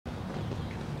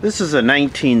This is a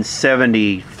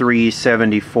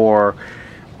 1973-74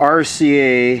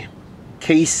 RCA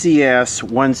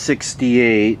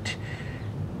KCS168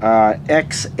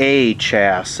 XA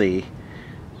chassis,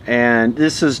 and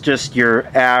this is just your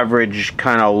average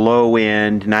kind of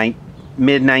low-end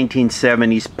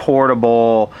mid-1970s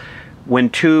portable when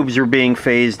tubes are being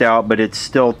phased out, but it's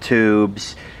still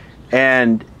tubes.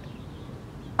 And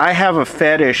I have a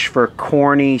fetish for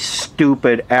corny,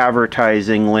 stupid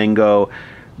advertising lingo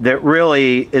that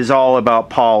really is all about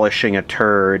polishing a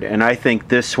turd, and I think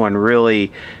this one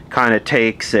really kind of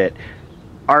takes it.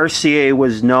 RCA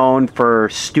was known for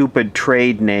stupid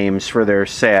trade names for their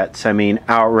sets. I mean,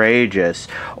 outrageous.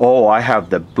 Oh, I have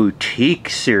the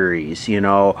Boutique series, you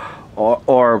know,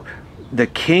 or the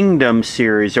Kingdom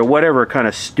series, or whatever kind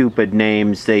of stupid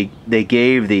names they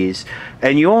gave these.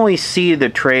 And you only see the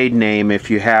trade name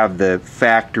if you have the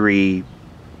factory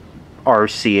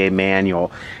RCA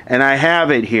manual. And I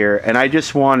have it here, and I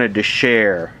just wanted to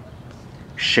share.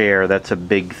 That's a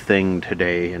big thing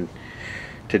today in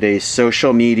today's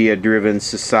social media driven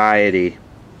society.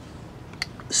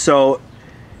 So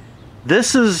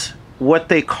this is what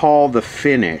they call the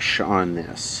finish on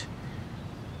this.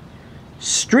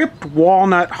 Stripped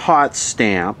walnut hot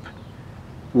stamp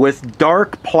with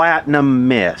dark platinum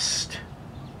mist.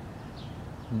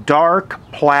 Dark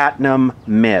platinum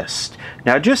mist.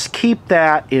 Now just keep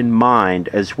that in mind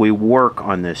as we work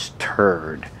on this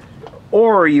turd.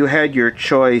 Or you had your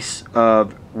choice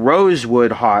of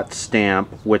rosewood hot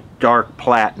stamp with dark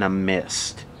platinum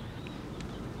mist.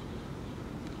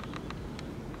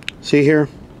 See here?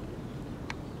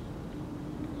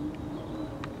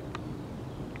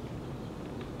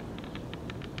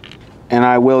 And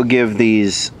I will give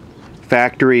these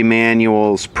factory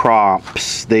manuals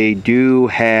props. They do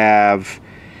have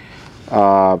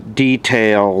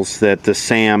details that the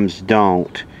SAMs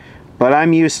don't, but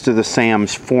I'm used to the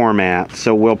SAMs format,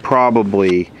 so we'll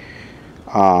probably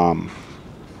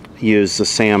use the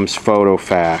SAMs photo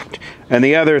fact. And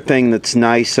the other thing that's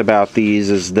nice about these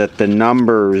is that the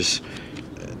numbers,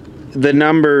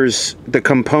 the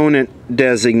component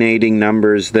designating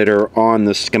numbers that are on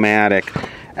the schematic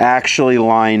actually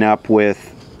line up with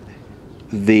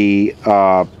the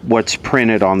what's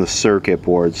printed on the circuit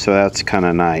board, so that's kind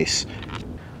of nice.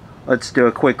 Let's do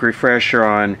a quick refresher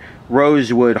on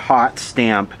rosewood hot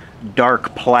stamp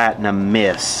dark platinum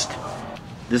mist.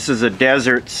 This is a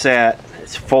desert set.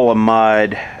 It's full of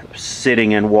mud,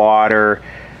 sitting in water.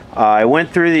 I went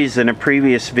through these in a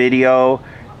previous video.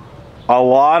 A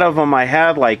lot of them, I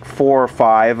had like 4 or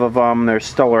 5 of them. They're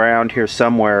still around here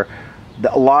somewhere.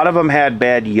 A lot of them had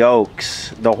bad yokes.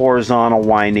 The horizontal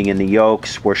winding in the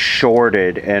yokes were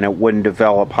shorted and it wouldn't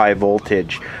develop high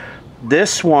voltage.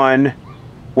 This one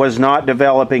was not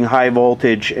developing high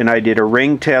voltage, and I did a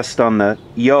ring test on the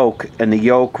yoke, and the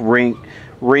yoke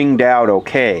ringed out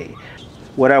okay.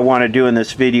 What I want to do in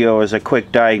this video is a quick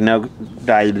diagnosis.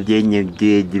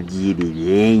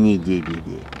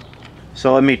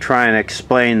 So let me try and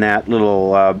explain that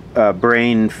little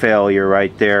brain failure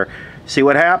right there. See,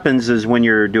 what happens is when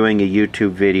you're doing a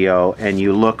YouTube video and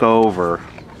you look over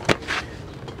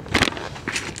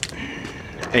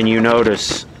and you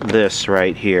notice this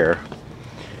right here,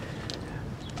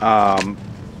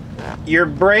 your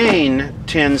brain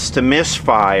tends to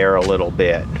misfire a little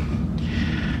bit.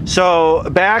 So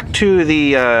back to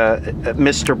the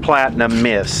Mr. Platinum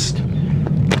Mist.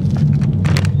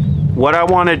 What I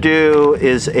want to do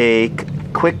is a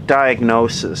quick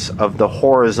diagnosis of the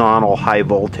horizontal high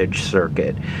voltage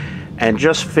circuit and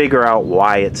just figure out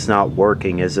why it's not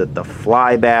working. Is it the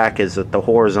flyback? Is it the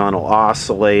horizontal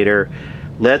oscillator?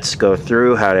 Let's go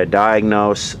through how to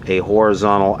diagnose a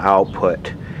horizontal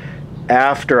output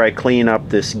after I clean up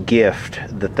this gift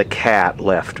that the cat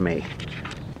left me.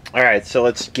 Alright, so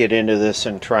let's get into this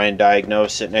and try and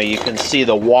diagnose it. Now you can see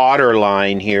the water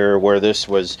line here where this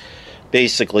was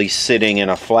basically sitting in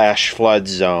a flash flood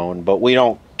zone, but we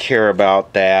don't care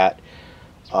about that.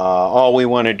 All we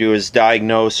want to do is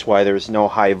diagnose why there's no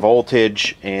high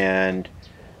voltage and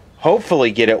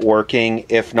hopefully get it working.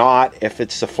 If not, if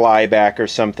it's a flyback or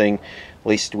something, at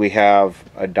least we have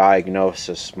a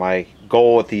diagnosis. My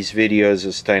goal with these videos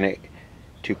is to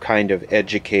kind of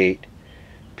educate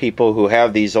people who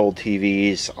have these old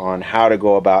TVs on how to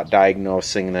go about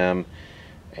diagnosing them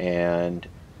and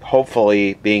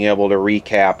hopefully being able to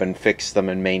recap and fix them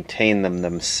and maintain them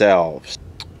themselves.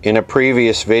 In a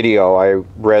previous video, I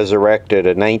resurrected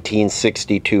a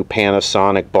 1962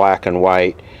 Panasonic black and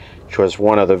white, which was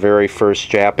one of the very first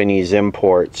Japanese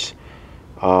imports.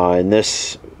 And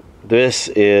this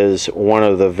is one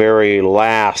of the very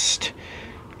last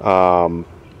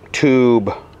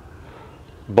tube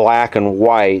black and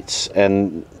whites,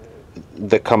 and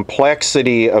the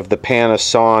complexity of the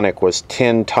Panasonic was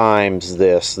 10 times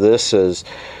this. This is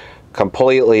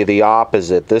completely the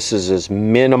opposite. This is as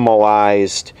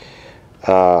minimalized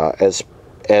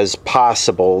as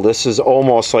possible. This is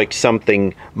almost like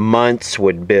something Muntz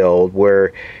would build,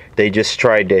 where they just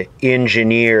tried to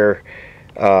engineer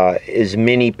as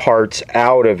many parts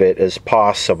out of it as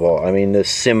possible. I mean, the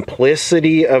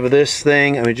simplicity of this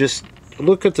thing, I mean, just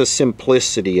look at the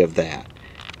simplicity of that.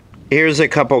 Here's a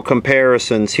couple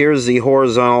comparisons. Here's the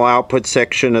horizontal output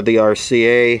section of the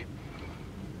RCA.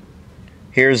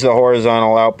 Here's the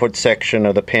horizontal output section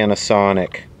of the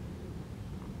Panasonic.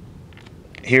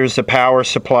 Here's the power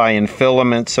supply and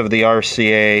filaments of the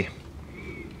RCA.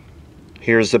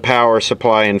 Here's the power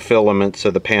supply and filaments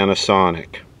of the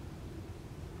Panasonic.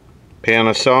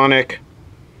 Panasonic,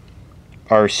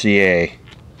 RCA.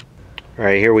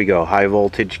 Alright, here we go. High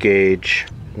voltage gauge.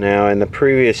 Now, in the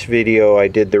previous video I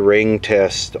did the ring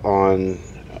test on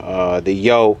the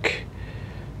yoke,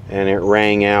 and it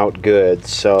rang out good.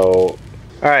 So,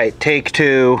 alright, take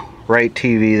two. Right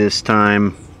TV this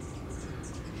time.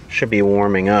 Should be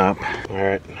warming up.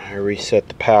 Alright, I reset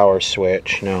the power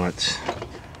switch. Now its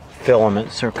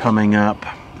filaments are coming up.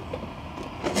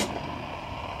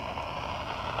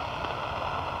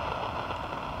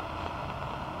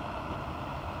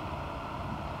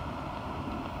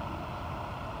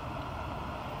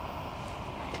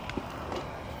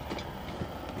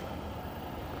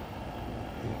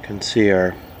 You can see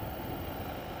our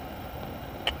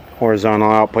horizontal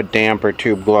output damper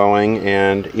tube glowing,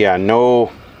 and yeah,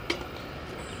 no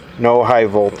high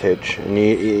voltage. And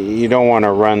you don't want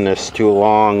to run this too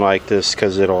long like this,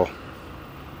 because it'll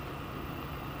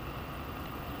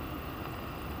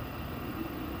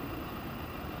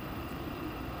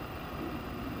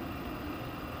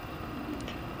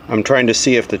I'm trying to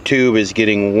see if the tube is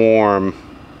getting warm.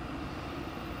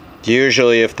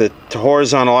 Usually if the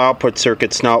horizontal output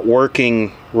circuit's not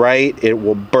working right, it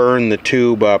will burn the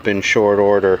tube up in short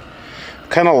order.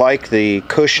 Kind of like the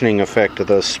cushioning effect of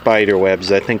those spider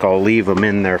webs. I think I'll leave them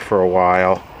in there for a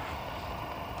while.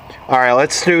 Alright,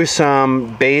 let's do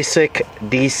some basic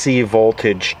DC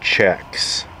voltage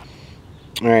checks.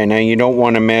 Alright, now you don't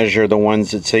want to measure the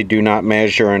ones that say do not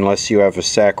measure unless you have a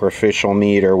sacrificial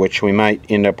meter, which we might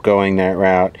end up going that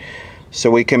route.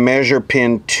 So we can measure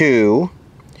pin 2.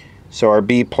 So our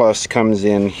B plus comes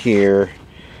in here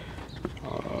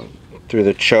through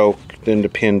the choke, then to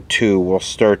pin 2. We'll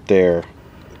start there.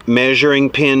 Measuring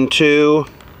pin 2,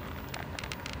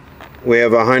 we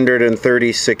have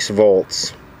 136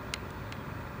 volts.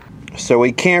 So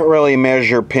we can't really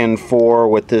measure pin 4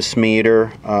 with this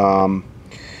meter.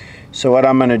 So what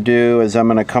I'm going to do is I'm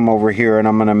going to come over here and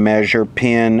I'm going to measure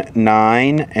pin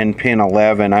 9 and pin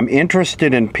 11. I'm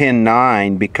interested in pin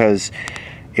 9 because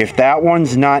if that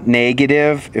one's not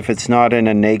negative, if it's not in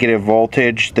a negative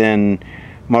voltage, then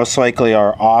most likely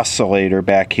our oscillator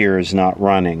back here is not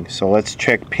running. So let's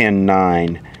check pin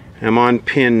 9. I'm on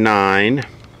pin 9,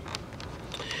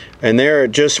 and there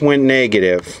it just went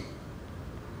negative.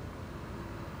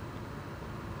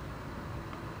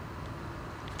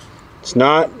 It's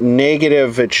not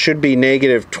negative, it should be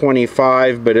negative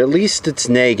 25, but at least it's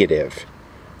negative.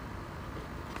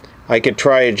 I could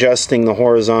try adjusting the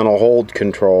horizontal hold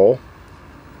control.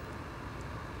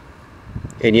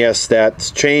 And yes, that's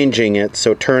changing it,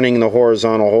 so turning the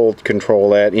horizontal hold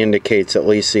control, that indicates at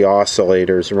least the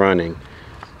oscillator's running.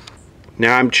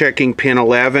 Now I'm checking pin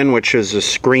 11, which is a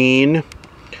screen,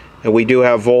 and we do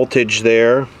have voltage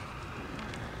there.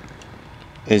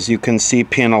 As you can see,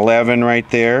 pin 11 right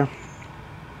there.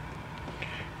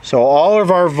 So all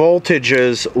of our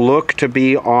voltages look to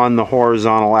be on the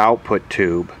horizontal output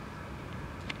tube.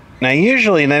 Now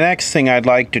usually the next thing I'd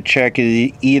like to check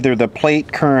is either the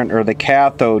plate current or the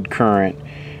cathode current,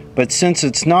 but since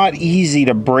it's not easy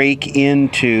to break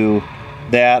into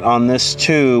that on this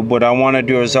tube, what I want to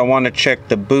do is I want to check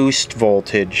the boost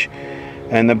voltage,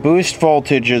 and the boost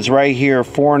voltage is right here,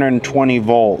 420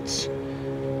 volts.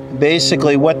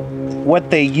 Basically what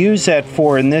they use that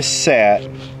for in this set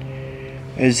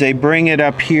is they bring it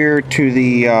up here to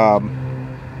the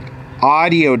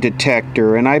audio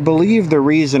detector, and I believe the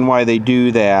reason why they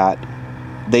do that,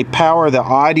 they power the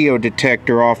audio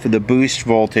detector off of the boost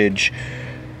voltage,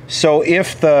 so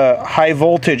if the high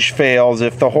voltage fails,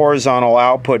 if the horizontal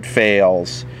output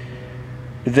fails,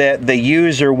 that the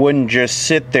user wouldn't just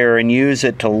sit there and use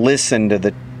it to listen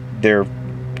to their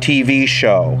TV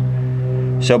show.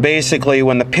 So basically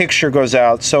when the picture goes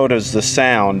out, so does the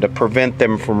sound, to prevent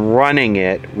them from running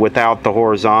it without the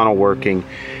horizontal working.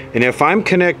 And if I'm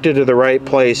connected to the right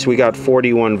place, we got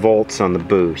 41 volts on the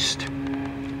boost.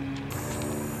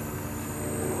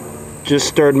 just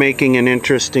started making an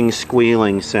interesting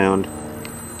squealing sound.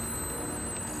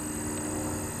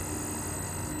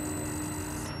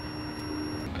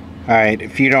 Alright,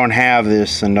 if you don't have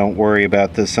this, then don't worry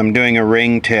about this. I'm doing a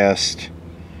ring test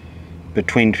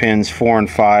between pins 4 and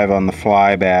 5 on the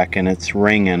flyback, and it's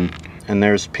ringing. And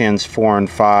there's pins 4 and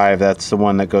 5. That's the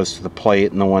one that goes to the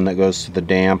plate and the one that goes to the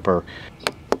damper.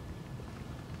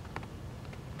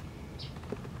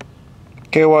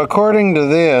 Okay, well, according to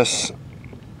this,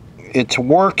 it's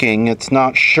working. It's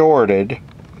not shorted.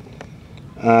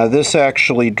 This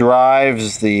actually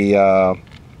drives the... and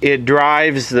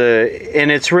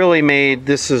it's really made,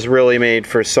 this is really made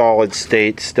for solid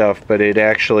state stuff, but it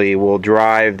actually will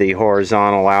drive the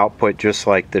horizontal output just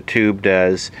like the tube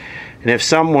does. And if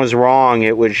something was wrong,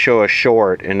 it would show a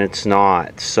short, and it's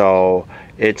not. So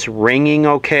it's ringing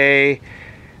okay.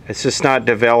 It's just not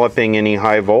developing any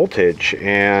high voltage,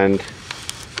 and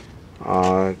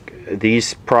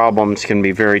these problems can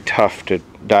be very tough to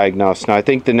diagnose. Now I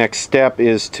think the next step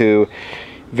is to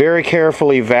very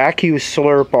carefully vacuum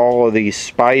slurp all of these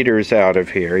spiders out of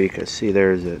here. You can see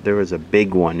there was a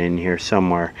big one in here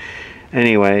somewhere.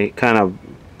 Anyway, kind of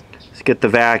let's get the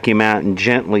vacuum out and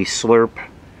gently slurp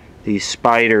these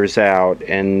spiders out,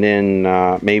 and then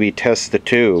maybe test the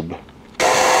tube.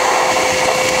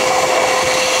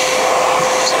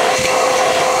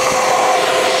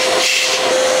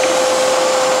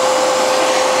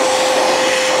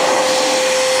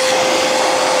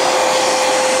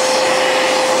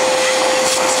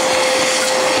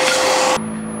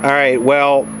 Alright,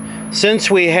 well, since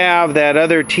we have that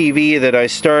other TV that I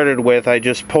started with, I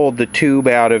just pulled the tube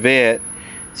out of it,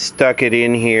 stuck it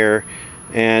in here,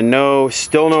 and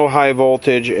still no high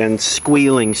voltage, and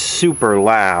squealing super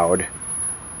loud.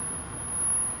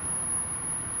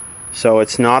 So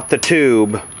it's not the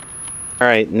tube.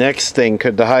 Alright, next thing,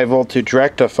 could the high voltage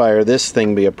rectifier, this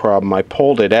thing, be a problem? I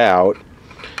pulled it out.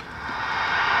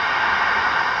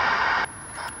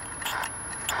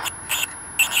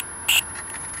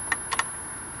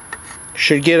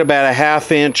 Should get about a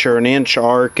 ½ inch or an inch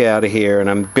arc out of here, and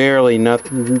I'm barely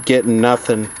getting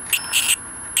nothing.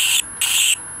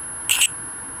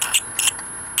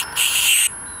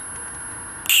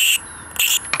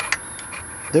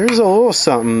 There's a little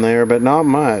something there, but not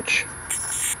much.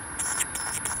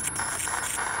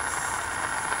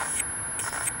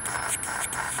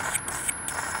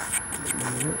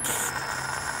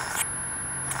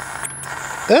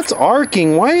 That's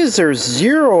arcing. Why is there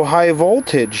zero high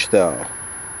voltage though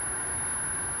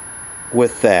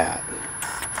with that?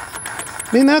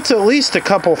 I mean, that's at least a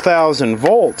couple thousand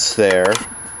volts there.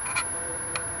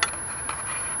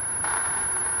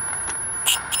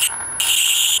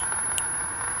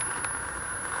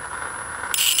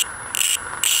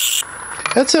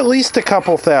 That's at least a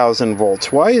couple thousand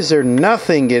volts. Why is there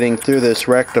nothing getting through this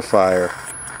rectifier?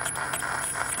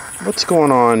 What's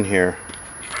going on here?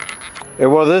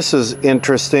 Well, this is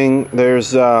interesting.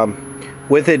 There's,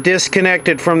 with it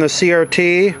disconnected from the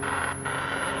CRT,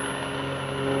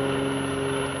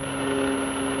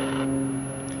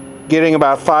 getting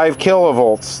about 5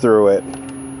 kilovolts through it.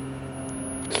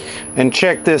 And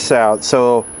check this out.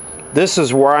 So this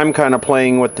is where I'm kind of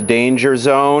playing with the danger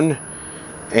zone.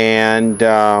 And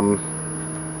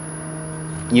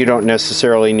you don't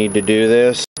necessarily need to do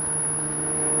this.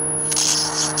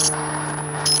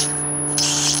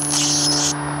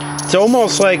 It's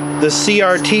almost like the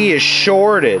CRT is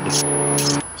shorted.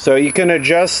 So you can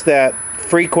adjust that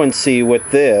frequency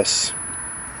with this.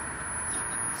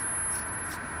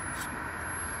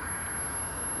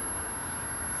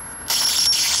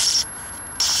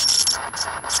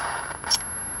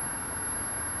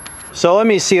 So let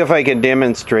me see if I can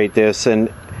demonstrate this, and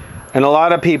a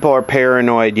lot of people are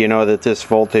paranoid, you know, that this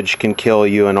voltage can kill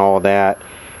you and all that.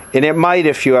 And it might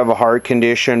if you have a heart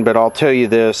condition, but I'll tell you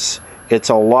this, it's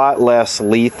a lot less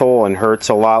lethal and hurts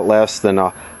a lot less than a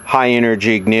high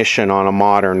energy ignition on a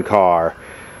modern car.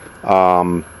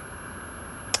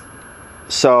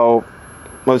 So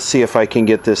let's see if I can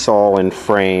get this all in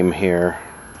frame here.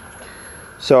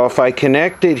 So if I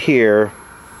connect it here,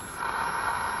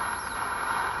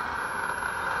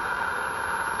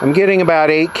 I'm getting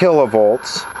about 8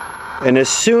 kilovolts, and as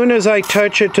soon as I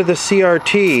touch it to the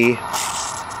CRT,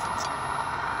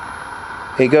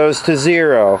 it goes to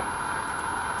 0.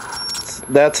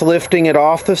 That's lifting it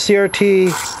off the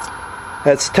CRT,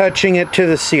 that's touching it to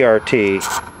the CRT.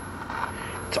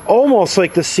 It's almost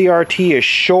like the CRT is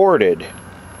shorted.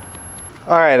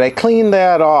 Alright, I cleaned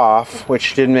that off,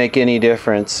 which didn't make any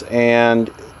difference,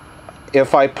 and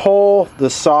if I pull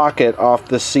the socket off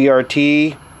the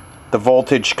CRT, the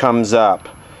voltage comes up.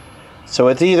 So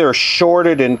it's either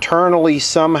shorted internally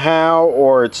somehow,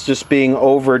 or it's just being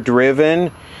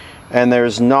overdriven and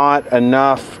there's not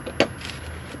enough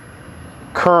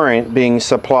current being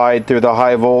supplied through the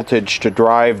high voltage to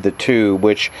drive the tube,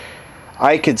 which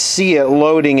I could see it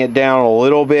loading it down a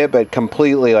little bit, but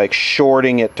completely like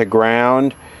shorting it to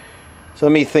ground. So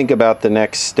let me think about the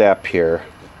next step here.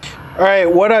 All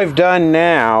right, what I've done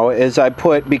now is I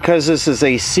put, because this is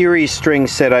a series string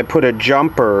set, I put a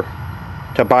jumper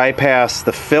to bypass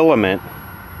the filament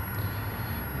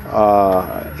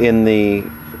in the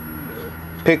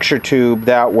picture tube.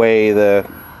 That way the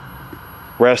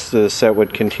rest of the set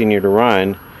would continue to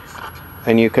run.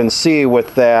 And you can see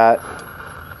with that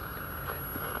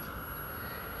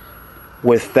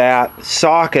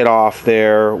socket off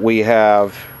there, we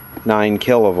have 9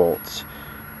 kilovolts.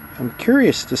 I'm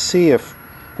curious to see if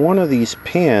one of these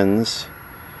pins,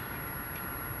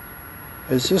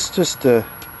 is this just a,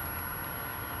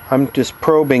 I'm just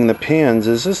probing the pins,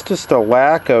 is this just a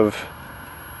lack of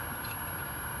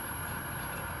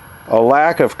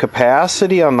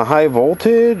capacity on the high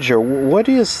voltage, or what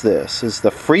is this? Is the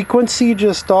frequency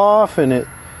just off and it...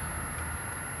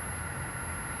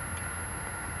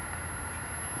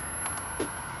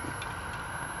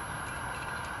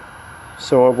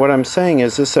 So what I'm saying,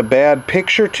 is this a bad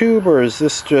picture tube, or is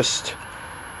this just...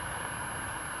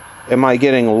 Am I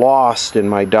getting lost in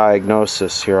my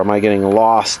diagnosis here? Am I getting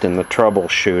lost in the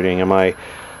troubleshooting? Am I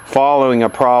following a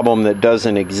problem that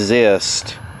doesn't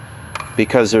exist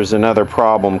because there's another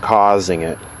problem causing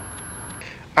it?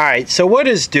 Alright, so what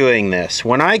is doing this?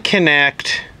 When I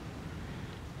connect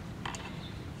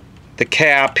the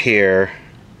cap here,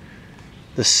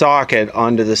 the socket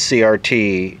onto the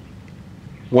CRT,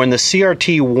 when the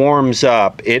CRT warms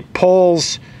up, it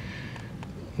pulls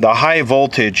the high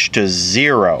voltage to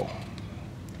 0.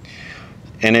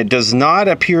 And it does not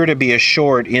appear to be a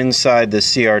short inside the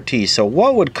CRT. So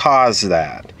what would cause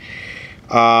that?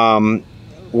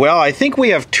 Well, I think we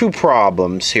have two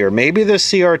problems here. Maybe the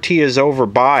CRT is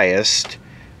overbiased.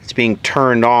 It's being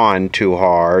turned on too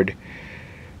hard.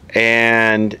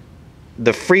 And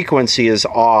the frequency is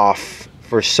off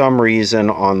for some reason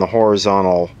on the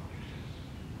horizontal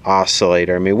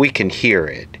oscillator. I mean, we can hear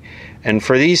it. And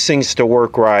for these things to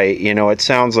work right, you know, it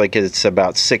sounds like it's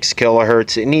about 6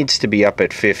 kilohertz. It needs to be up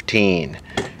at 15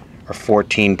 or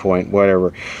 14 point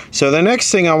whatever. So the next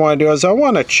thing I want to do is I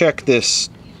want to check this,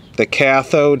 the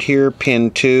cathode here, pin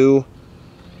 2,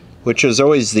 which is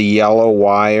always the yellow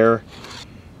wire.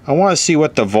 I want to see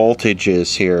what the voltage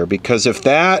is here, because if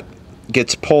that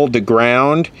gets pulled to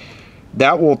ground,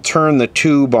 that will turn the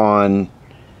tube on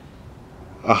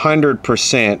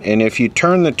 100%, and if you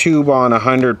turn the tube on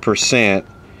 100%,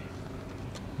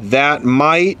 that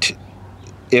might,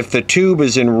 if the tube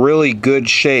is in really good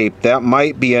shape, that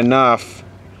might be enough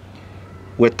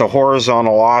with the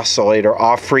horizontal oscillator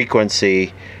off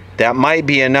frequency, that might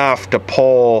be enough to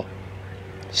pull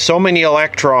so many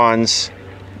electrons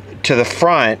to the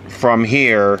front from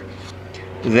here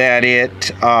that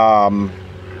it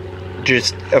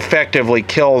just effectively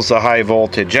kills the high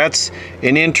voltage. That's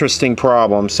an interesting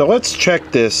problem. So let's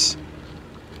check this.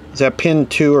 Is that pin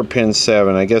 2 or pin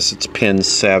 7? I guess it's pin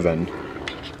 7.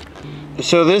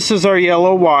 So this is our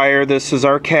yellow wire, this is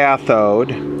our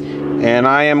cathode, and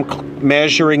I am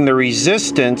measuring the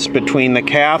resistance between the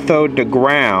cathode to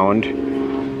ground.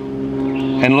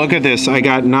 And look at this, I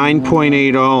got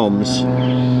 9.8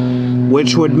 ohms,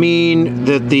 which would mean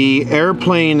that the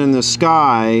airplane in the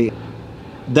sky,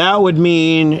 that would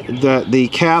mean that the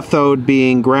cathode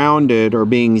being grounded or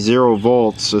being 0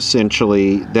 volts,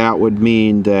 essentially, that would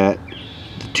mean that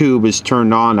the tube is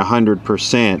turned on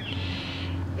 100%.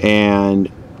 And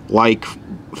like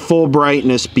full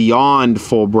brightness beyond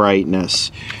full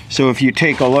brightness. So if you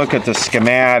take a look at the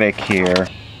schematic here,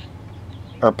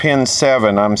 or pin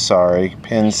 7, I'm sorry,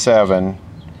 pin 7,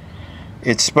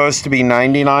 it's supposed to be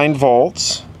 99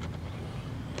 volts.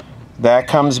 That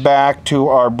comes back to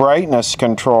our brightness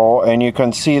control, and you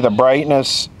can see the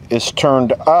brightness is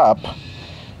turned up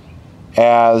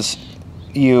as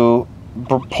you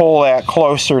pull that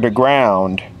closer to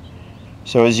ground.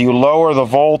 So as you lower the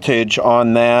voltage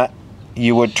on that,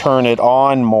 you would turn it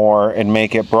on more and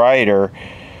make it brighter.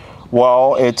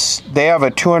 Well, they have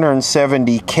a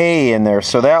 270K in there,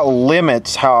 so that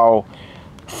limits how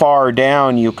far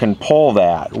down you can pull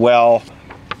that. Well,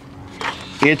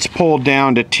 it's pulled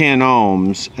down to 10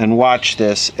 ohms, and watch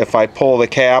this. If I pull the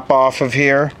cap off of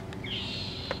here,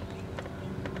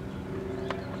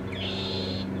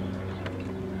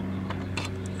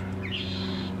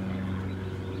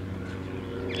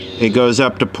 it goes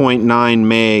up to 0.9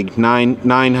 meg,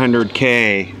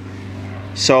 900K.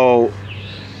 So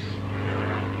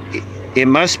it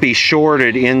must be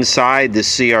shorted inside the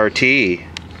CRT.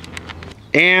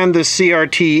 And the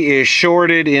CRT is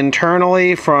shorted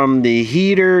internally from the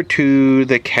heater to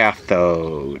the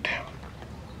cathode.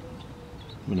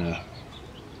 I'm going to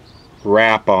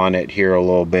wrap on it here a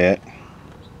little bit.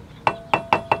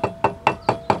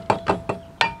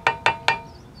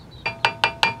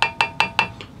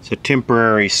 It's a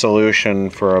temporary solution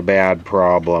for a bad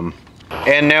problem.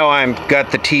 And now I've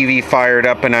got the TV fired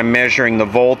up and I'm measuring the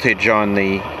voltage on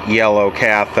the yellow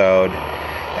cathode.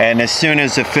 And as soon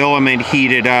as the filament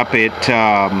heated up, it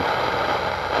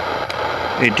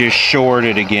just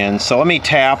shorted again. So let me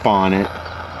tap on it.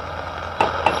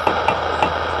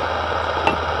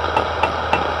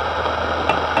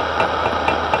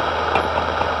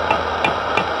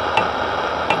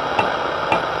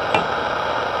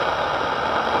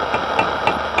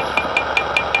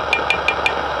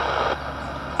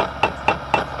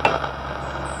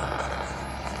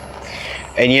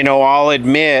 And you know, I'll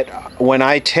admit, when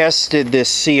I tested this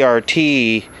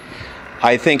CRT,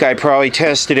 I think I probably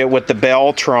tested it with the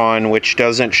Beltron, which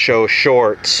doesn't show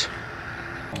shorts.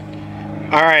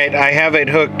 Alright, I have it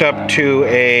hooked up to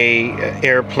a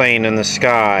airplane in the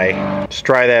sky. Let's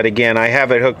try that again. I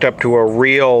have it hooked up to a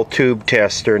real tube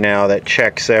tester now that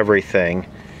checks everything.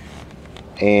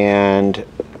 And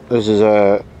this is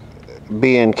a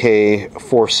B&K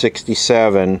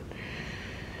 467.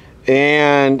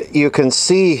 And you can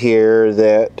see here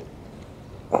that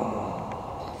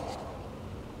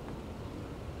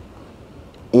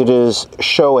it is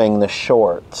showing the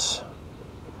shorts.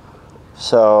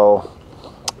 So,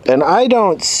 and I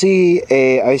don't see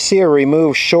I see a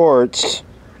remove shorts,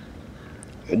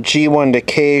 G1 to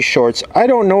K shorts. I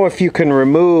don't know if you can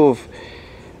remove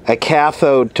a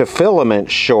cathode to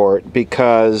filament short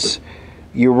because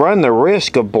you run the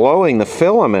risk of blowing the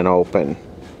filament open.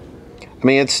 I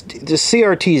mean, the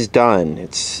CRT's done.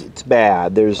 It's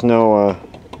bad. There's no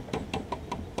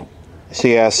so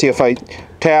yeah, see if I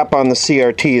tap on the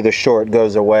CRT, the short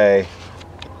goes away.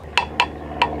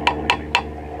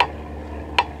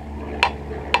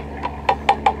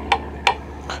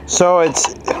 So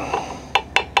it's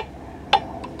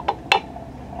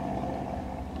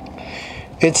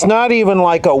not even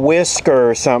like a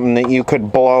whisker or something that you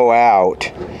could blow out.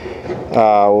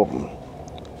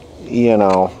 You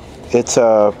know, it's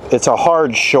a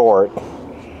hard short.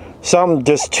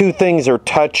 Just two things are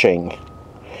touching.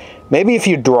 Maybe if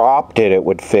you dropped it, it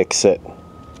would fix it.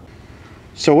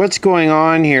 So what's going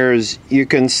on here is you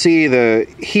can see the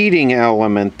heating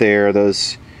element there,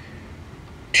 those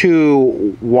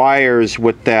two wires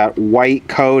with that white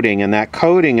coating, and that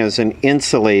coating is an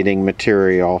insulating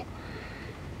material.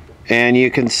 And you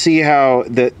can see how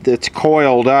it's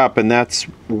coiled up, and that's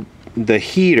the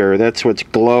heater, that's what's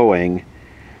glowing.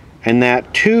 And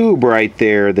that tube right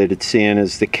there that it's in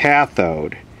is the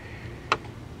cathode.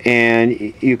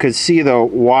 And you can see the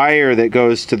wire that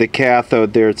goes to the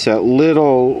cathode there. It's that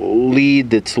little lead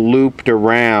that's looped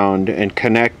around and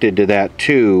connected to that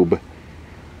tube.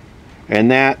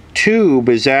 And that tube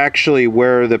is actually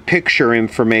where the picture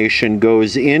information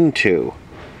goes into.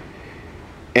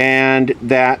 And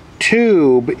that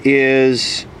tube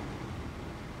is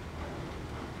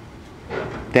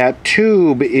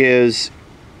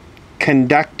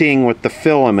conducting with the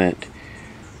filament.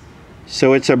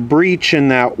 So it's a breach in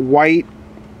that white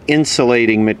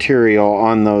insulating material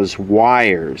on those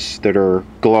wires that are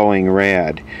glowing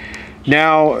red.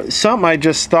 Now, something I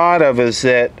just thought of is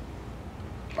that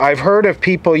I've heard of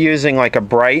people using like a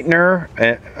brightener,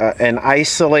 an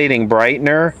isolating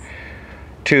brightener,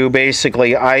 to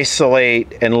basically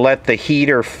isolate and let the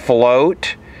heater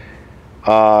float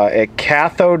at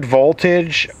cathode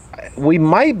voltage. We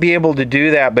might be able to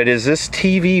do that, but is this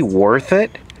TV worth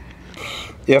it?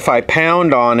 If I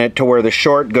pound on it to where the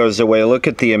short goes away, look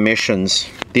at the emissions.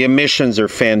 The emissions are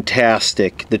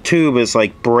fantastic. The tube is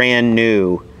like brand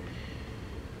new.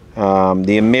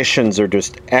 The emissions are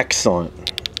just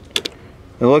excellent.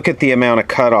 And look at the amount of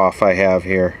cutoff I have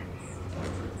here.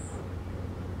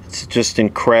 It's just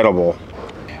incredible.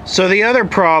 So the other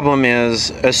problem is,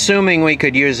 assuming we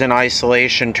could use an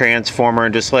isolation transformer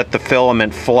and just let the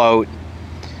filament float,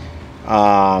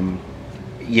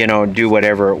 you know, do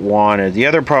whatever it wanted. The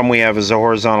other problem we have is the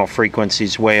horizontal frequency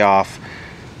is way off.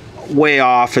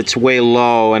 It's way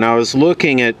low. And I was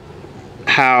looking at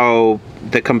how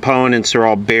the components are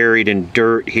all buried in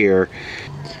dirt here.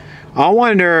 I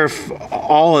wonder if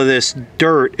all of this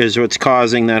dirt is what's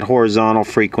causing that horizontal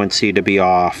frequency to be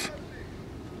off.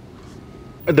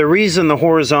 The reason the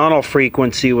horizontal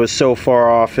frequency was so far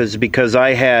off is because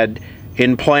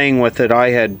in playing with it, I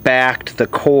had backed the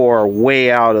core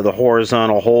way out of the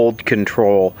horizontal hold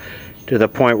control, to the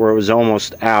point where it was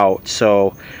almost out.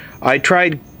 So I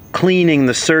tried cleaning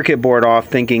the circuit board off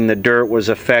thinking the dirt was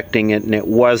affecting it, and it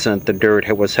wasn't. The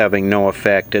dirt was having no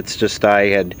effect. It's just I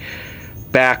had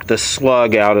backed the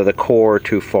slug out of the core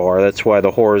too far. That's why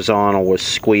the horizontal was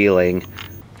squealing.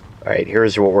 Alright,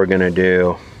 here's what we're gonna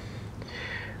do.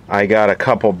 I got a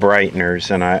couple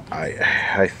brighteners, and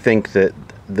I think that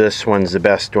this one's the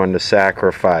best one to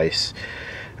sacrifice.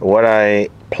 What I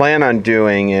plan on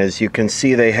doing is, you can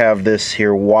see they have this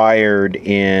here wired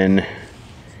in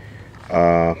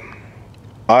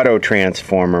auto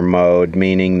transformer mode,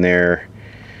 meaning they're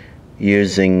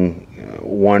using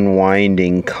one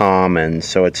winding common,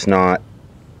 so it's not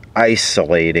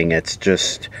isolating, it's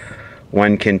just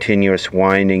one continuous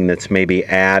winding that's maybe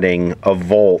adding a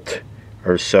volt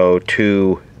or so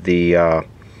to the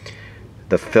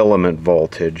filament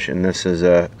voltage. And this is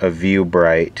a View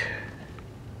Bright,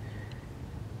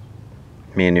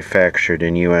 manufactured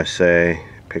in USA,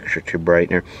 picture tube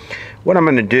brightener. What I'm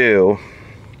going to do,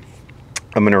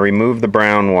 I'm going to remove the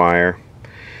brown wire,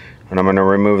 and I'm going to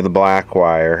remove the black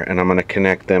wire, and I'm going to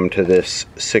connect them to this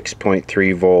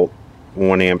 6.3 volt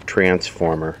 1 amp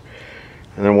transformer.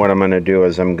 And then what I'm going to do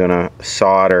is I'm going to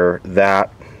solder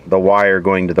the wire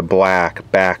going to the black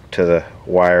back to the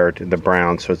wire to the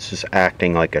brown, so it's just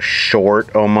acting like a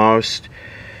short almost.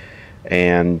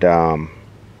 And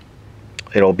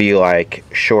it'll be like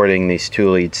shorting these two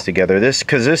leads together.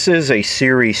 Because this is a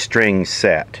series string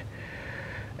set.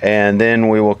 And then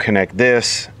we will connect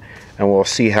this, and we'll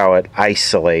see how it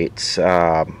isolates.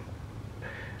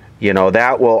 You know,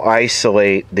 that will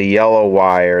isolate the yellow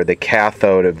wire, the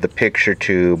cathode of the picture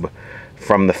tube,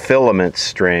 from the filament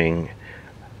string.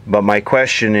 But my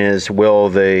question is, will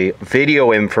the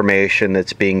video information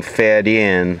that's being fed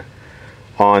in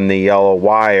on the yellow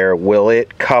wire, will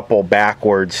it couple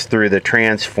backwards through the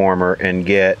transformer and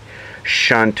get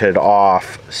shunted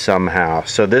off somehow?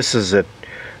 So this is a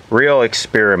real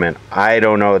experiment. I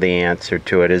don't know the answer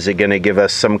to it. Is it going to give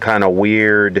us some kind of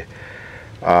weird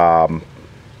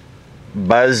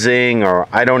buzzing, or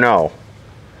I don't know.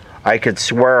 I could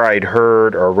swear I'd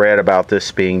heard or read about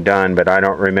this being done, but I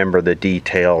don't remember the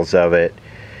details of it,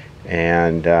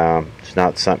 and it's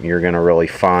not something you're going to really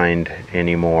find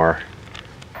anymore.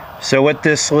 So with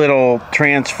this little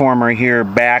transformer here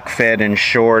backfed and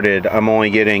shorted, I'm only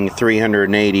getting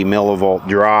 380 millivolt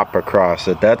drop across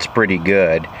it. That's pretty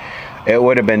good. It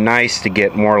would have been nice to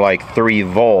get more like 3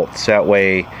 volts. That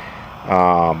way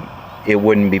it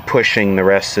wouldn't be pushing the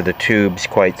rest of the tubes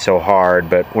quite so hard,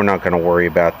 but we're not going to worry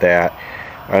about that.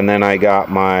 And then I got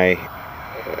my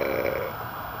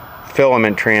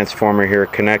filament transformer here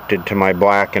connected to my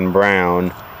black and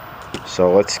brown.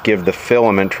 So let's give the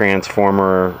filament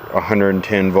transformer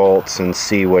 110 volts and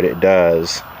see what it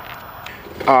does.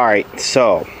 Alright,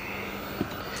 so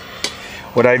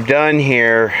what I've done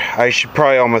here, I should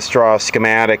probably almost draw a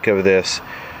schematic of this.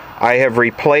 I have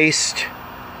removed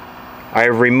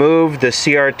the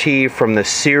CRT from the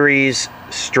series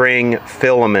string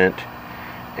filament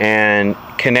and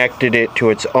connected it to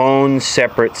its own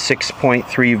separate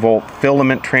 6.3 volt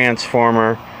filament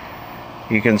transformer.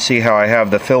 You can see how I have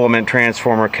the filament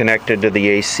transformer connected to the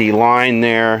AC line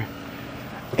there,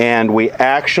 and we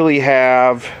actually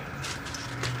have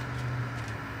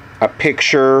a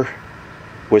picture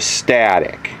with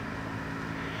static,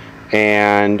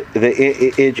 and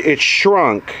it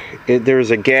shrunk.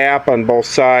 There's a gap on both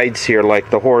sides here,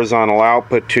 like the horizontal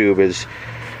output tube is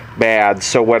bad.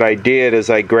 So what I did is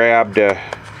I grabbed a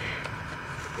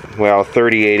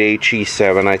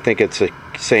 38HE7. I think it's the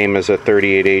same as a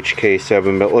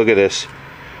 38HK7, but look at this.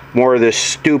 More of this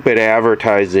stupid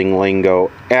advertising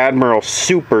lingo. Admiral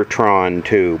Supertron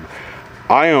tube.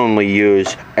 I only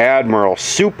use Admiral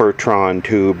Supertron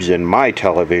tubes in my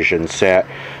television set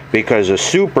because a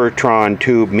Supertron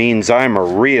tube means I'm a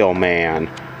real man.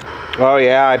 Oh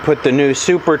yeah, I put the new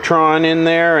Supertron in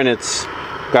there, and it's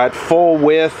got full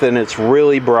width and it's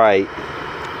really bright.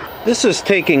 This is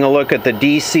taking a look at the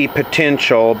DC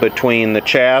potential between the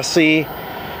chassis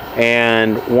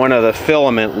and one of the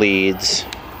filament leads.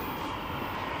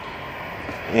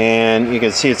 And you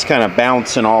can see it's kind of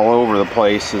bouncing all over the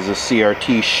place as the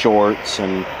CRT shorts.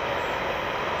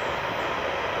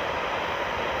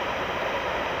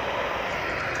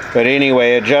 But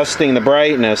anyway, adjusting the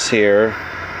brightness here,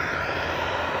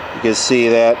 you can see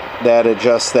that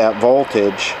adjusts that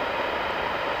voltage.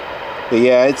 But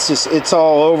yeah, it's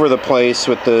all over the place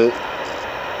with the,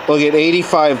 look at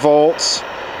 85 volts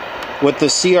with the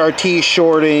CRT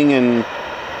shorting and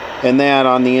that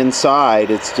on the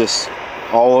inside. It's just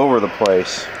all over the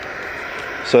place.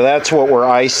 So that's what we're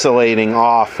isolating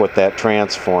off with that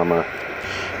transformer.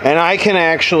 And I can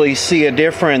actually see a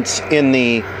difference in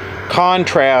the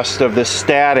contrast of the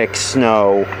static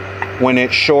snow when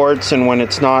it shorts and when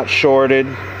it's not shorted.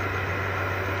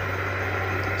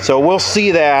 So we'll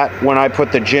see that when I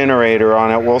put the generator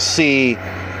on it. We'll see.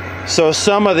 So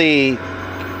some of the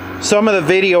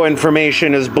video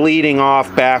information is bleeding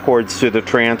off backwards through the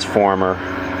transformer.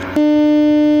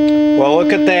 Well,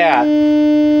 look at that.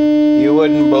 You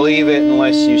wouldn't believe it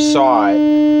unless you saw it.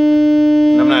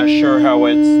 And I'm not sure how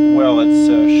well it's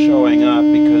showing up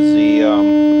because the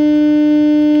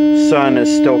sun is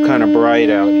still kind of bright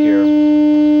out here.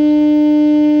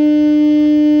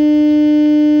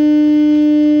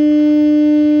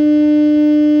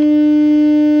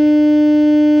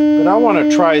 But I want to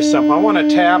try something. I want to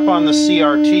tap on the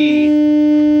CRT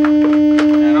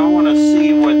and I want to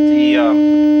see what the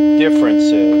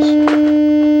difference is.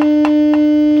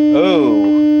 Oh.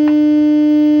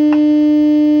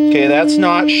 Okay, that's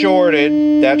not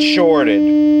shorted. That's shorted.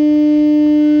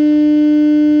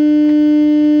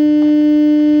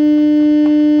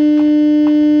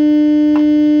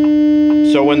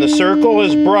 So when the circle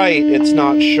is bright, it's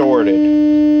not shorted.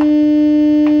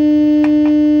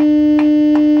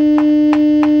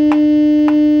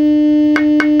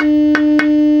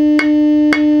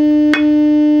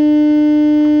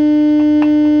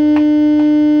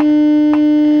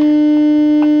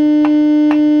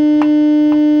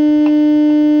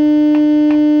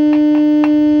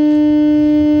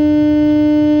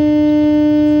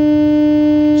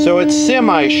 So it's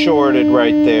semi-shorted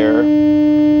right there.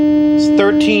 It's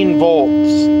 13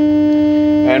 volts.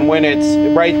 And when it's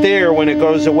right there, when it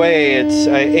goes away, it's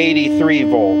 83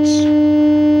 volts.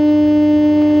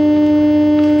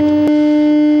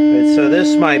 And so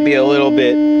this might be a little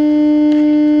bit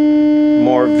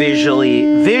more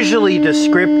visually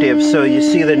descriptive. So you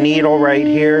see the needle right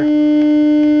here?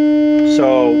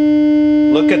 So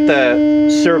look at the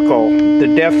circle, the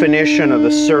definition of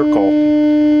the circle.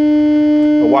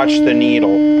 Watch the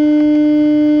needle.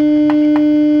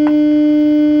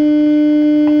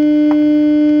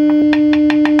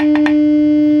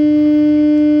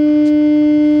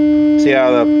 See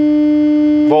how the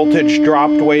voltage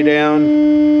dropped way down?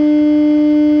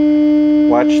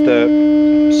 Watch the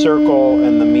circle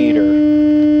and the meter.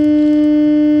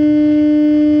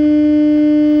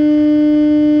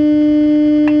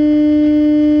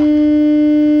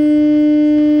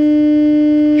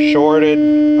 Shorted,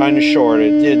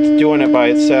 unshorted. It's doing it by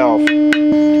itself.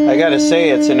 I gotta say,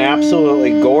 it's an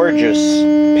absolutely gorgeous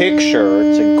picture.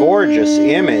 It's a gorgeous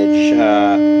image.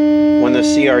 When the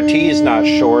CRT is not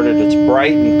shorted, it's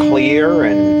bright and clear,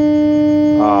 and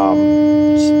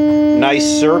nice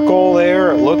circle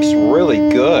there. It looks really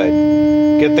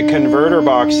good. Get the converter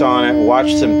box on it and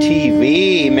watch some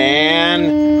TV,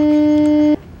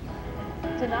 man.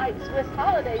 Tonight's Swiss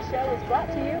Holiday Show is brought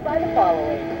to you by the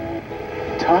following.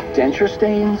 Tough denture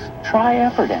stains? Try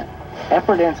Eperdent.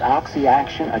 Eperdent's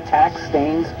oxy-action attacks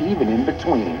stains even in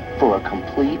between for a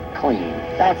complete clean.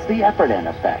 That's the Eperdent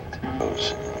effect.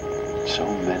 So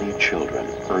many children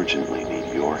urgently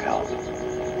need your help.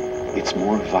 It's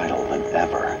more vital than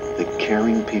ever that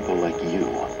caring people like you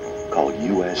call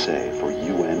USA for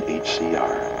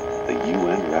UNHCR, the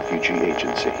UN Refugee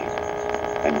Agency,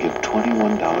 and give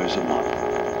 $21 a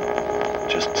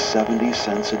month, just 70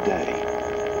 cents a day.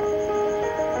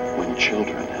 When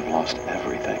children have lost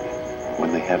everything,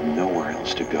 when they have nowhere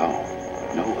else to go,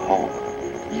 no hope,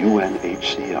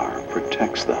 UNHCR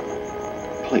protects them.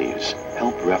 Please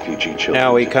help refugee children.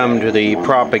 Now we come to the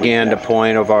propaganda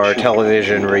point of our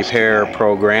television repair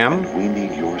program. We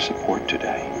need your support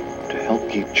today to help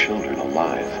keep children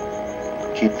alive,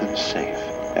 keep them safe,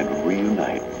 and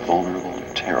reunite vulnerable,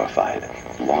 terrified,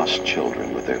 lost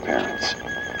children with their parents.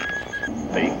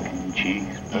 Bacon,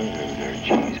 cheeseburger,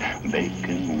 cheese,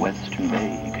 bacon, western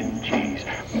bacon, cheese,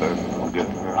 burger.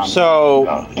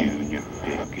 So,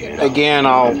 again,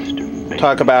 I'll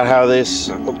talk about how this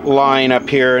line up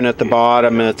here and at the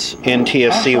bottom, it's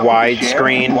NTSC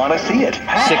widescreen, Want to see it?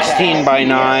 16 by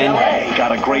 9.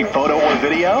 Got a great photo or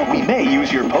video? We may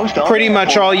use your post on. Pretty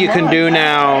much all you can do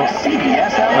now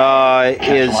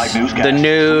is the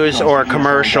news or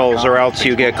commercials, or else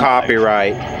you get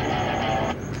copyright.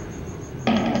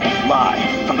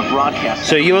 Live from the broadcast.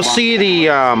 So you'll see the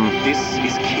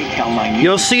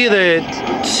you'll see the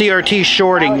CRT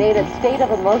shorting. Outdated state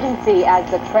of emergency as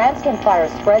the Cranston fire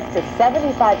spreads to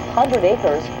 7,500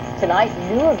 acres. Tonight,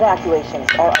 new evacuations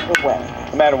are underway.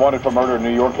 A man wanted for murder in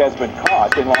New York has been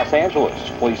caught in Los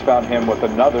Angeles. Police found him with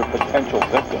another potential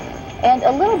victim. And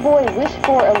a little boy wished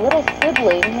for a little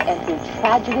sibling, and through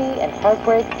tragedy and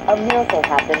heartbreak, a miracle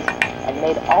happened and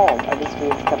made all of his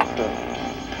dreams come true.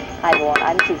 Hi, everyone.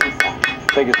 I'm Susie Scott.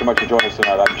 Thank you so much for joining us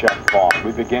tonight. I'm Jeff Vaughn.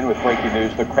 We begin with breaking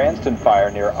news. The Cranston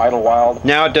fire near Idlewild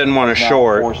Now it doesn't want to now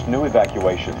short. forced new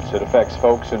evacuations. It affects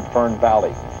folks in Fern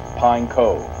Valley, Pine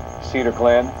Cove, Cedar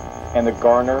Glen, and the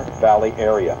Garner Valley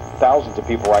area. Thousands of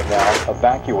people right now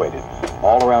evacuated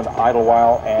all around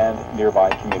Idlewild and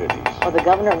nearby communities. Well, the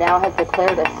governor now has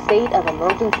declared a state of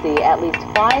emergency. At least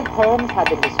 5 homes have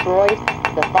been destroyed.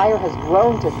 The fire has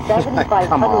grown to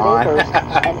 7,500 acres,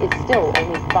 and it's still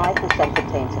only 5%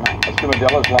 contained tonight. Stu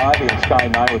Mandela is live in Sky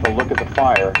 9 with a look at the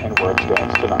fire and where it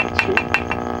stands tonight. Stu.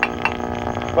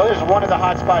 Well, there's one of the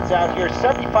hot spots out here.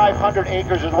 7,500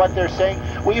 acres is what they're saying.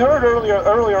 We heard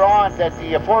earlier on that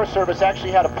the Forest Service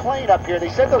actually had a plane up here. They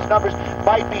said those numbers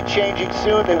might be changing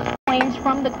soon. Flames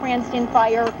from the Cranston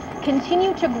fire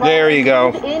continue to grow. There you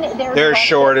go. They're direction.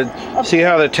 shorted. See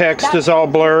how the text is all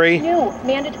blurry? New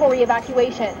mandatory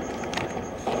evacuations.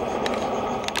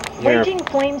 Raging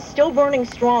flames still burning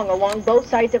strong along both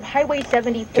sides of Highway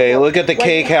 74. Okay, look at the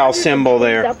KCAL symbol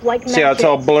there. See how it's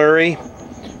all blurry?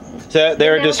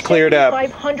 They're just cleared up.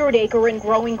 500-acre and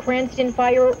growing Cranston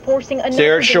fire forcing another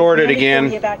They're shorted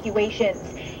again.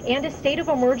 Evacuations and a state of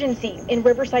emergency in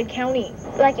Riverside County.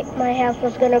 Like my house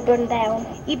was going to burn down.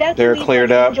 They're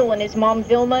cleared up. Angel and his mom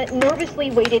Vilma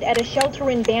nervously waited at a shelter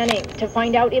in Banning to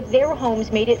find out if their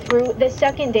homes made it through the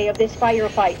second day of this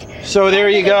firefight. So there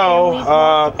you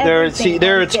go. There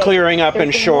it's clearing up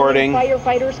and shorting.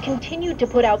 Firefighters continued to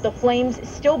put out the flames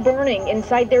still burning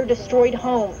inside their destroyed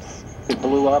homes. It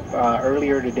blew up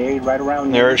earlier today, right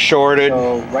around there. They're shorted.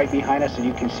 So right behind us, and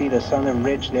you can see the southern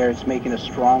ridge there. It's making a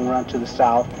strong run to the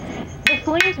south. The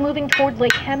flames moving towards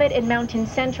Lake Hemet and Mountain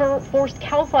Center forced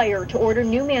CAL FIRE to order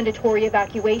new mandatory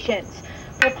evacuations.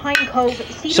 For Pine Cove,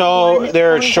 Cedar so Glen,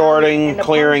 they're Fern shorting, Valley,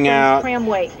 clearing out.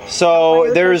 Tramway.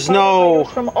 So there's no,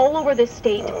 from all over the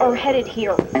state are headed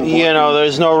here. You know,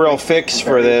 there's no real fix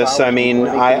for this. I mean,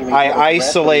 I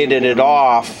isolated it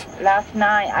off. Last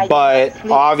night, but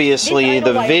obviously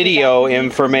the video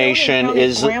information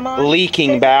is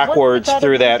leaking backwards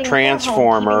through that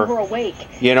transformer,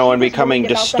 you know, and becoming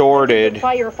distorted.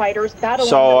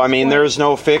 So, I mean, there's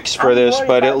no fix for this,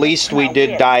 but at least we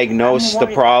did diagnose the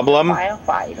problem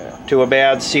to a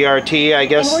bad CRT. I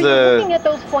guess looking at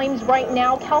those flames right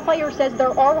now, CAL FIRE says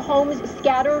there are homes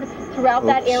scattered throughout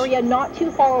that area, not too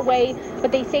far away,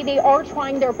 but they say they are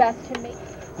trying their best to make...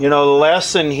 You know, the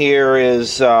lesson here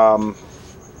is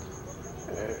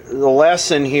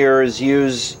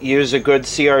use a good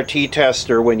CRT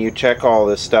tester when you check all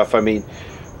this stuff. I mean,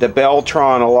 the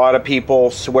Beltron, a lot of people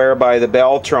swear by the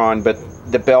Beltron, but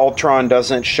the Beltron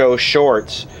doesn't show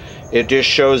shorts. It just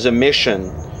shows emission.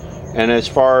 And as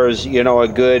far as, you know, a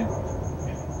good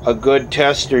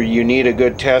tester, you need a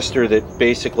good tester that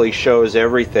basically shows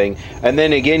everything. And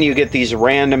then again, you get these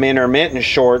random intermittent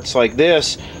shorts like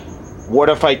this. What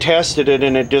if I tested it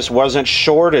and it just wasn't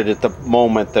shorted at the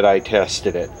moment that I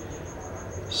tested it?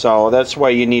 So that's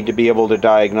why you need to be able to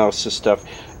diagnose this stuff.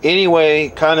 Anyway,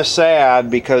 kind of sad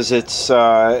because it's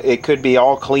it could be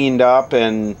all cleaned up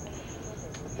and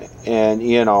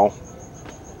you know,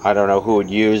 I don't know who would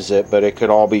use it, but it could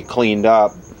all be cleaned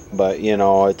up. But you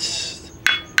know, it's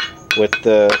with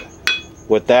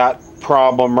that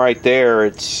problem right there,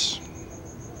 it's,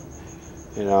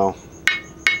 you know.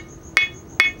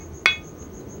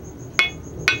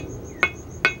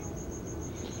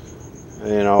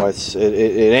 You know, it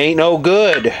ain't no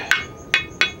good.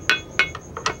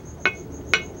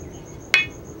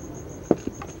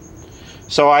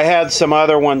 So I had some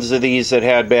other ones of these that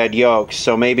had bad yolks,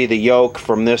 so maybe the yolk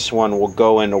from this one will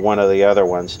go into one of the other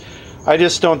ones. I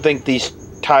just don't think these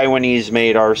Taiwanese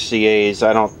made RCAs,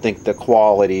 I don't think the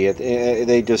quality,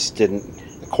 they just didn't,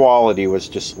 the quality was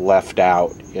just left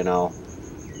out, you know.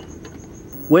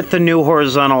 With the new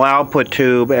horizontal output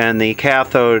tube and the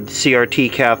cathode,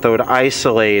 CRT cathode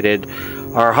isolated,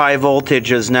 our high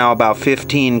voltage is now about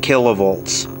 15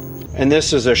 kilovolts. And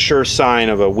this is a sure sign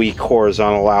of a weak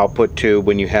horizontal output tube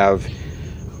when you have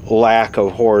lack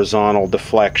of horizontal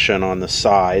deflection on the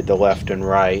side, the left and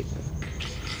right.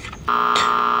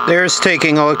 There's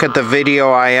taking a look at the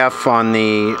video IF on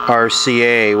the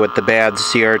RCA with the bad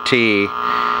CRT.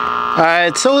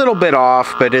 It's a little bit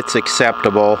off, but it's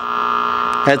acceptable.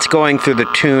 That's going through the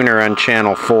tuner on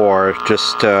channel 4,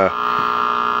 just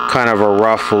kind of a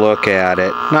rough look at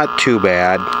it. Not too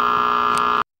bad.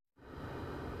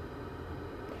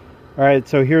 Alright,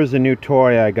 so here's a new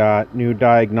toy I got, new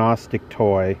diagnostic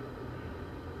toy.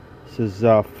 This is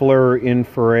FLIR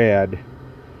infrared.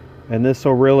 And this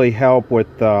will really help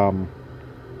with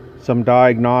some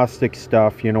diagnostic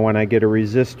stuff, you know, when I get a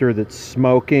resistor that's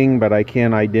smoking but I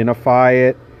can't identify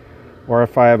it. or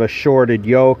if I have a shorted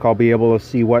yoke, I'll be able to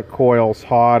see what coil's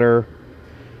hotter.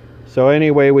 So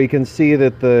anyway, we can see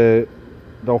that the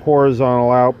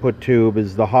horizontal output tube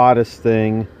is the hottest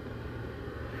thing,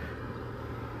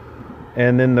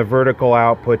 and then the vertical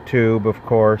output tube, of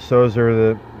course. Those are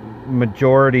the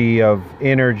majority of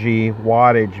energy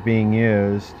wattage being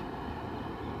used.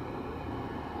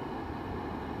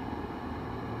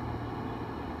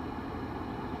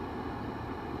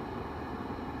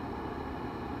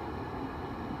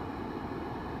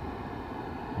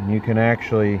 And you can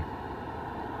actually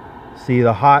see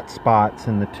the hot spots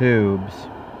in the tubes.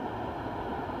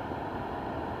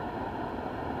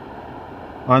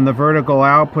 On the vertical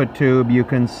output tube, you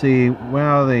can see,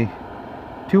 well, the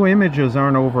two images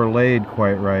aren't overlaid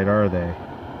quite right, are they?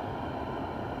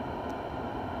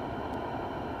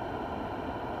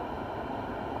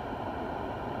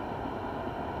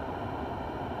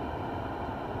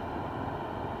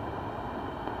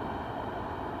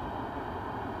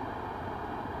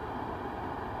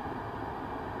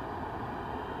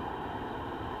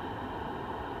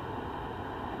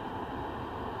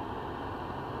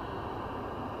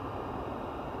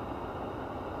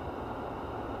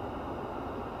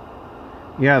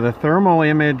 Yeah, the thermal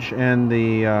image and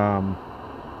the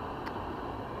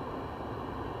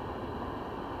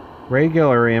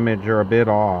regular image are a bit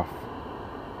off.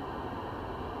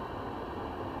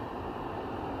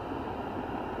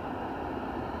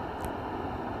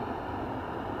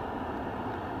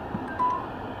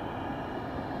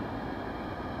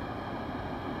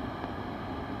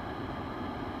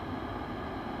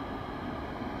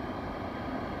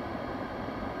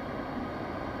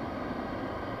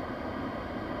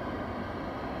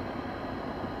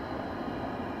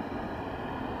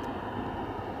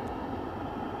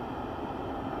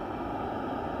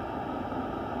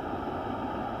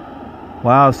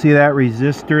 Wow, see that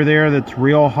resistor there that's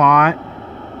real hot?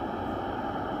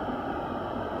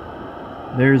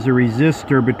 There's a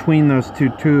resistor between those two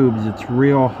tubes. It's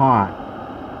real hot.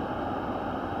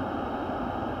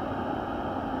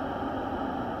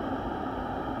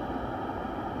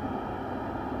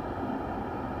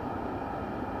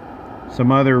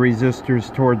 Some other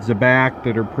resistors towards the back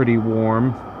that are pretty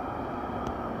warm.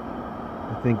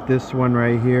 I think this one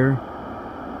right here.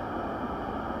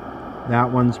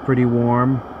 That one's pretty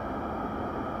warm.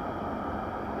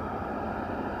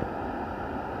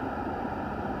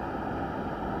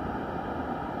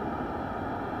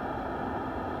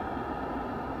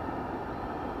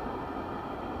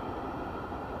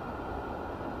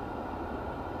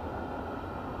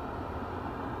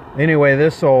 Anyway,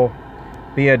 this will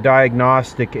be a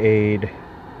diagnostic aid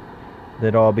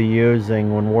that I'll be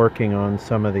using when working on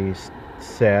some of these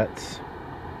sets.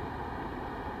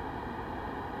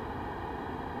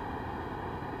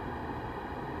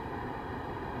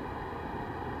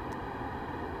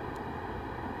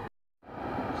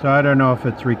 So I don't know if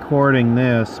it's recording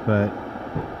this, but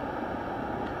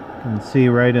you can see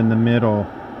right in the middle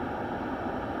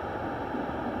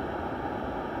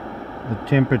the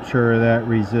temperature of that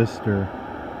resistor.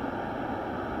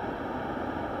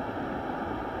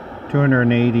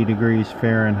 280 degrees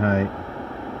Fahrenheit.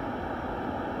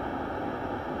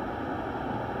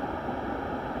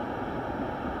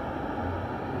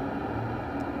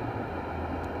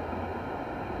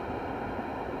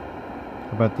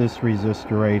 How about this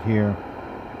resistor right here?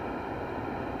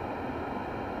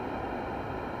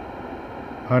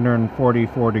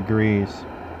 144 degrees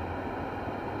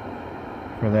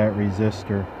for that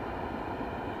resistor.